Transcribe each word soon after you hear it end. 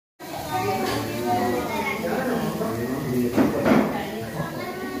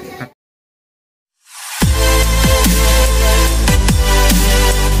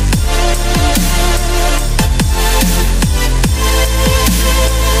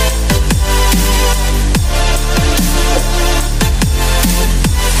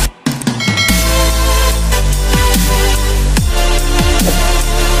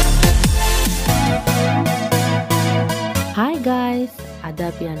Hi guys! අද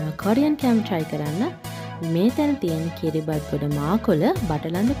අපි යනවා කොරියන් කෑම try කරන්න. මේ තැන තියෙන කිරිබත් ගොඩ මාකොළ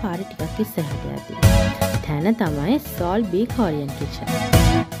බටලන්ද පාරේ ටිකක් ඉස්සරහට යද්දී. තැන තමයි Seoul B Korean Kitchen.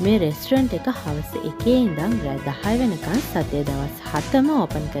 මේ රෙස්ටුරන්ට් එක හවස 1 ඉඳන් රෑ 10 වෙනකන් සතියේ දවස් 7ම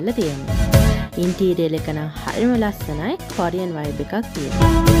ඕපන් කරලා තියෙනවා. ඉන්ටීරියර් එක නම් හරිම ලස්සනයි. කොරියන් vibe එකක්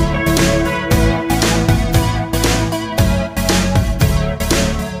තියෙනවා.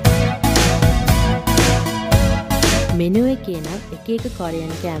 මෙනු එකේ නම් එක එක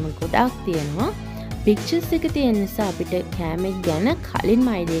කොරියන් කෑම ගොඩක් තියෙනවා. පික්චර්ස් එක තියෙන නිසා අපිට කෑම ගැන කලින්ම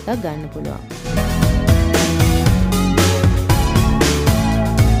අයිඩියා එකක් ගන්න පුළුවන්.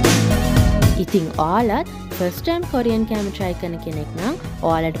 ඉතින් ඔයාලත් ෆස්ට් ටයිම් කොරියන් කෑම try කරන කෙනෙක් නම්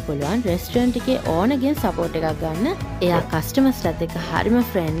ඔයාලට පුළුවන් රෙස්ටුරන්ට් එකේ ඕනගෙන් සපෝට් එකක් ගන්න. එයා කස්ටමර්ස්ලත් එක්ක හරිම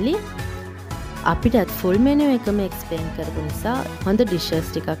ෆ්‍රෙන්ඩ්ලි. අපිටත් ෆුල් මෙනු එකම එක්ස්ප්ලেইন කරපු නිසා හොඳ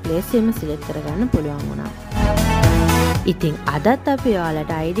ඩිෂස් ටිකක් ලේසියෙන්ම සිලෙක්ට් කරගන්න පුළුවන් වුණා. ඉතින් අදත් අපි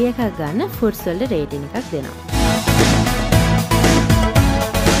ඔයාලට අයිඩියා එකක් ගන්න ෆුඩ්ස් වලට රේටින් එකක් දෙනවා.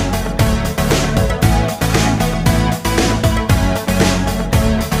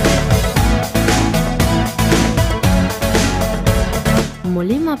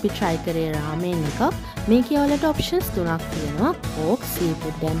 මුලින්ම අපි try කරේ රාමෙන් එකක්. මේකේ ඔයාලට ඔප්ෂන්ස් තුනක් තියෙනවා. pork,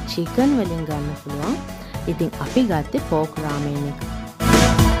 seafood and chicken වලින් ගන්න පුළුවන්. ඉතින් අපි ගත්තේ pork රාමෙන් එක.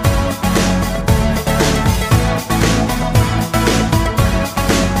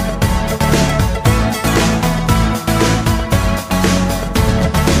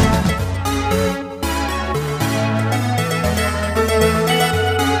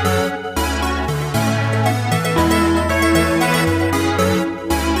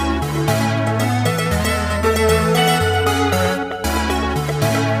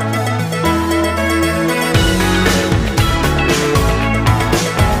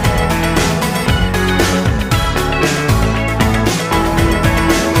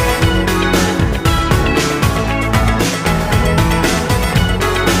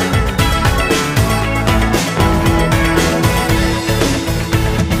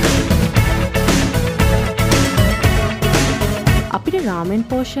 රාමෙන්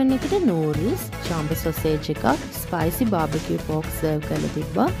පෝෂන් එකට noodles, jumbo sausage එකක්, spicy barbecue pork serve කරලා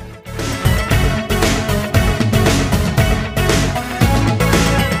තිබ්බා.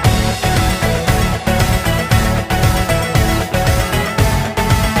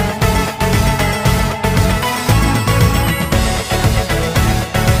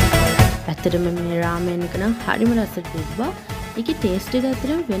 ඇත්තටම මේ රාමෙන් එක නම් හරිම රසට තිබ්බා. ඒකේ ටේස්ට් එක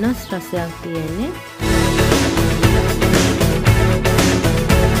අතර වෙනස් රසයක් තියෙන්නේ.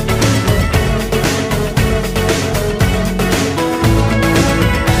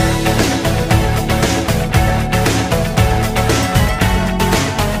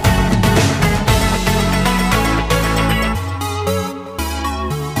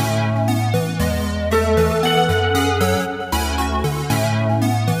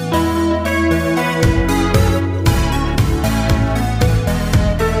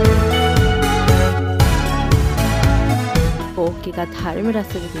 එකත් හරිම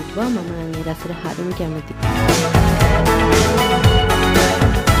රසට තිබ්බා. මම නම් මේ රසට හරිම කැමතියි.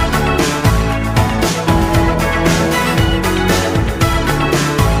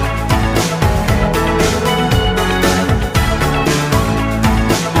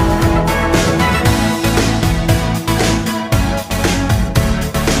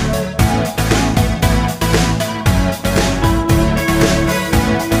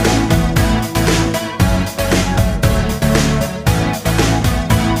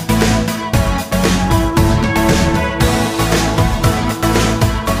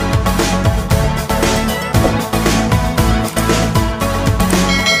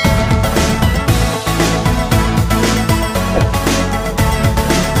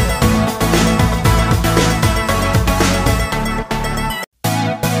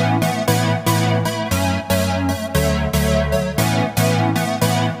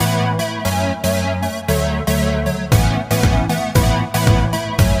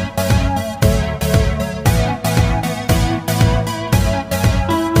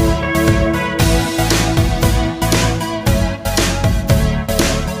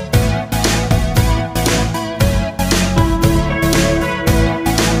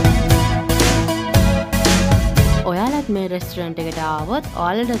 මේ රෙස්ටුරන්ට් එකට ආවොත්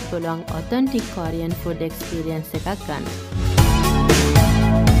ඔයාලටත් පුළුවන් authentic Korean food experience එකක් ගන්න.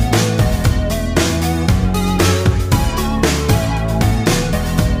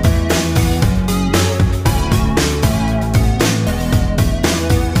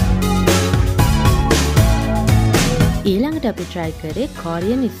 ඊළඟට අපි try කරේ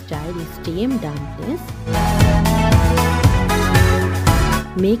Korean style steam dumplings.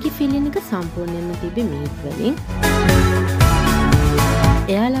 මේකේ filling එක සම්පූර්ණයෙන්ම තිබ්බේ meat වලින්.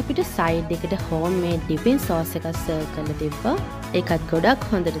 එයාලා අපිට side එකට homemade dipping sauce එකක් serve කරලා තිබ්බා. ඒකත් ගොඩක්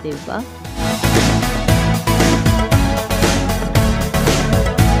හොඳට තිබ්බා.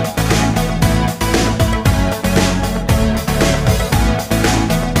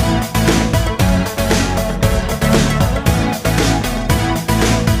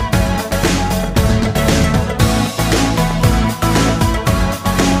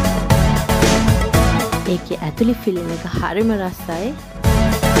 ඒකේ ඇතුලේ filling එක හරිම රසයි.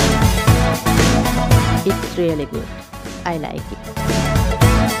 It's really good. I like it.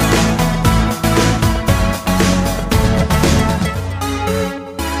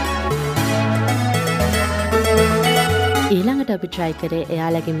 ඊළඟට අපි try කරේ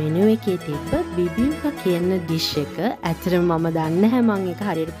එයාලගේ menu එකේ තිබ්බ bibimbap කියන dish එක. ඇත්තටම මම දන්නේ නැහැ මම ඒක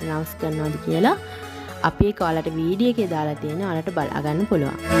හරියට pronounce කරනවද කියලා. අපි ඒක ඔයාලට වීඩියෝ එකේ දාලා තියෙනවා. ඔයාලට බලා ගන්න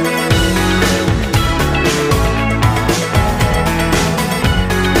පුළුවන්.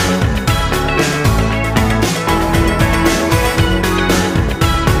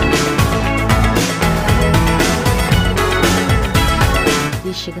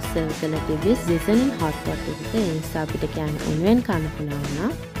 dish එක serve කරලා තිබ්බේ seasoning hot pot එකක. ඒ නිසා අපිට කෑම උණුවෙන් කන්න පුළුවන්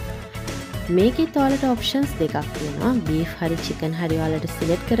වුණා. මේකෙත් ඔයාලට options දෙකක් තියෙනවා. beef හරි chicken හරි ඔයාලට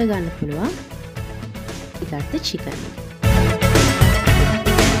select කරගන්න පුළුවන්. ඊට chicken එක.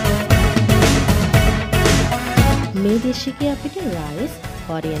 මේ dish එකේ අපිට rice,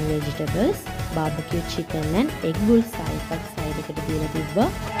 Korean vegetables, barbecue chicken and egg bullseye එකක් side එකට දීලා තිබ්බා.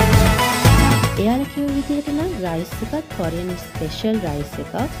 එයාලා කිව්ව විදිහට නම් rice එකත් Korean special rice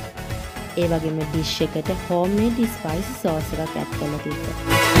එකක්. ඒ වගේම dish එකට homemade spicy sauce එකක් add කරලා තිබ්බා.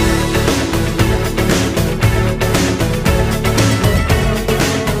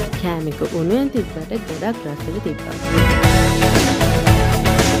 කෑම එක උණුවෙන් තිබ්බට ගොඩක් රසට තිබ්බා.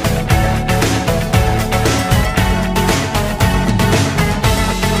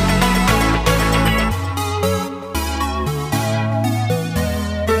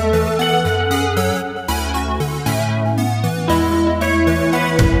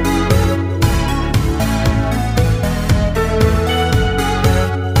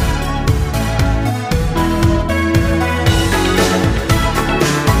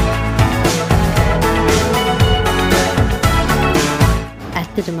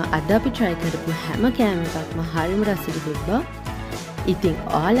 ඇත්තටම අද අපි try කරපු හැම කෑම එකක්ම හරිම රසට තිබ්බා. ඉතින්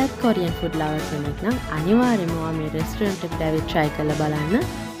ඔයාලත් Korean food lover කෙනෙක් නම් අනිවාර්යයෙන්ම ඔයා මේ restaurant එකට ඇවිත් try කරලා බලන්න.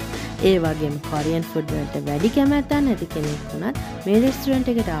 ඒ වගේම Korean food වලට වැඩි කැමැත්තක් නැති කෙනෙක් වුණත් මේ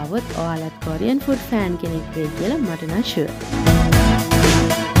restaurant එකට ආවොත් ඔයාලත් Korean food fan කෙනෙක් වෙයි කියලා මට නම් sure.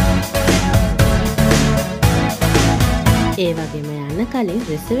 ඒ වගේම යන්න කලින්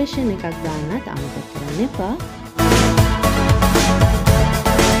reservation එකක් දාන්නත් අමතක කරන්න එපා.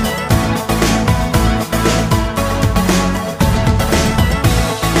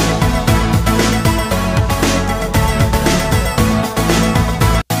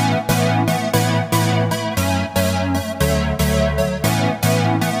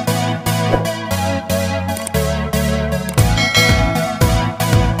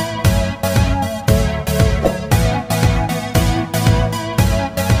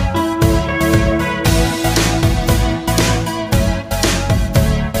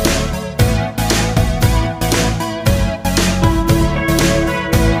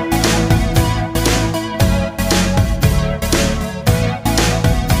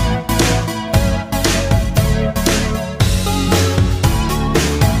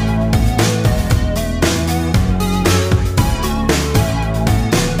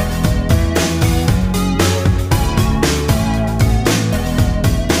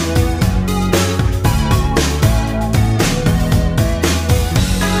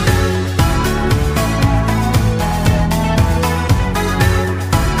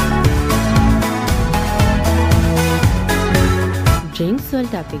 drinks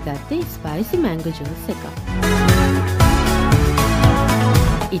වලට අපි ගත්තේ spicy mango juice එකක්.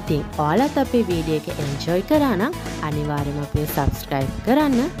 ඉතින් ඔයාලත් අපේ වීඩියෝ එක enjoy කරා නම් අනිවාර්යයෙන්ම අපිව subscribe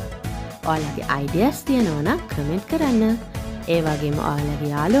කරන්න. ඔයාලගේ ideas තියෙනවා නම් comment කරන්න. ඒ වගේම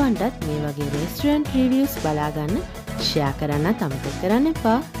ඔයාලගේ යාළුවන්ටත් මේ වගේ restaurant reviews බලා ගන්න share කරන්නත් අමතක කරන්න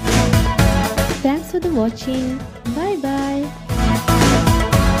එපා. Thanks for the watching. Bye bye.